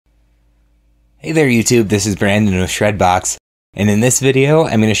Hey there YouTube, this is Brandon with Shredbox, and in this video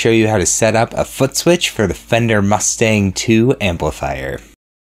I'm going to show you how to set up a foot switch for the Fender Mustang II amplifier.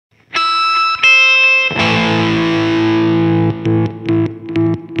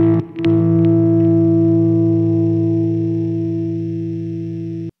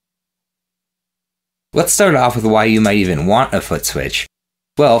 Let's start off with why you might even want a foot switch.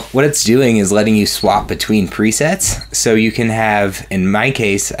 Well, what it's doing is letting you swap between presets, so you can have, in my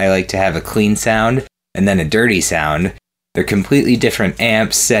case, I like to have a clean sound and then a dirty sound. They're completely different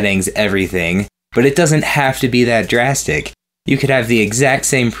amps, settings, everything, but it doesn't have to be that drastic. You could have the exact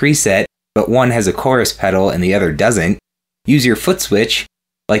same preset, but one has a chorus pedal and the other doesn't. Use your foot switch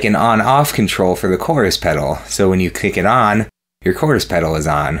like an on-off control for the chorus pedal, so when you kick it on, your chorus pedal is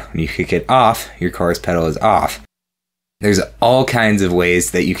on. When you kick it off, your chorus pedal is off. There's all kinds of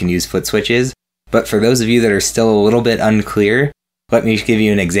ways that you can use foot switches, but for those of you that are still a little bit unclear, let me give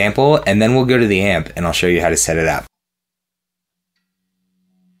you an example, and then we'll go to the amp and I'll show you how to set it up.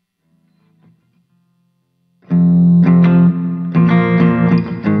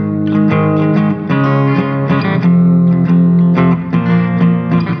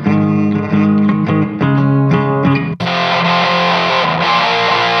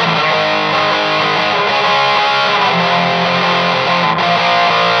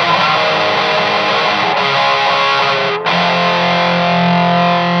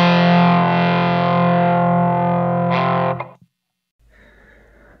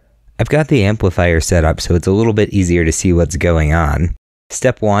 I've got the amplifier set up so it's a little bit easier to see what's going on.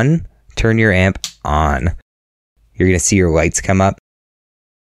 Step 1, turn your amp on. You're going to see your lights come up.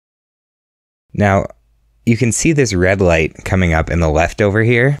 Now, you can see this red light coming up in the left over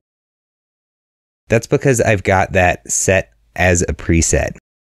here. That's because I've got that set as a preset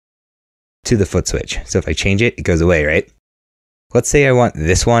to the foot switch. So if I change it, it goes away, right? Let's say I want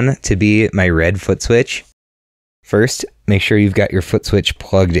this one to be my red foot switch. First, make sure you've got your foot switch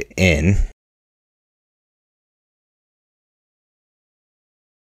plugged in.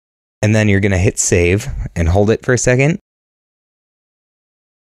 And then you're going to hit save and hold it for a second.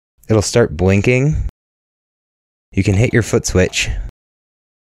 It'll start blinking. You can hit your foot switch.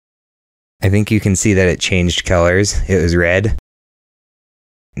 I think you can see that it changed colors. It was red.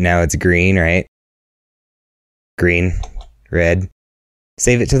 Now it's green, right? Green, red.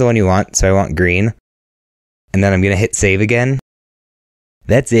 Save it to the one you want, so I want green. And then I'm going to hit save again.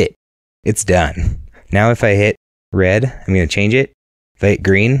 That's it. It's done. Now if I hit red, I'm going to change it. If I hit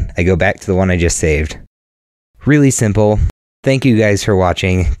green, I go back to the one I just saved. Really simple. Thank you guys for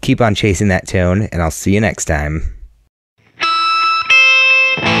watching. Keep on chasing that tone, and I'll see you next time.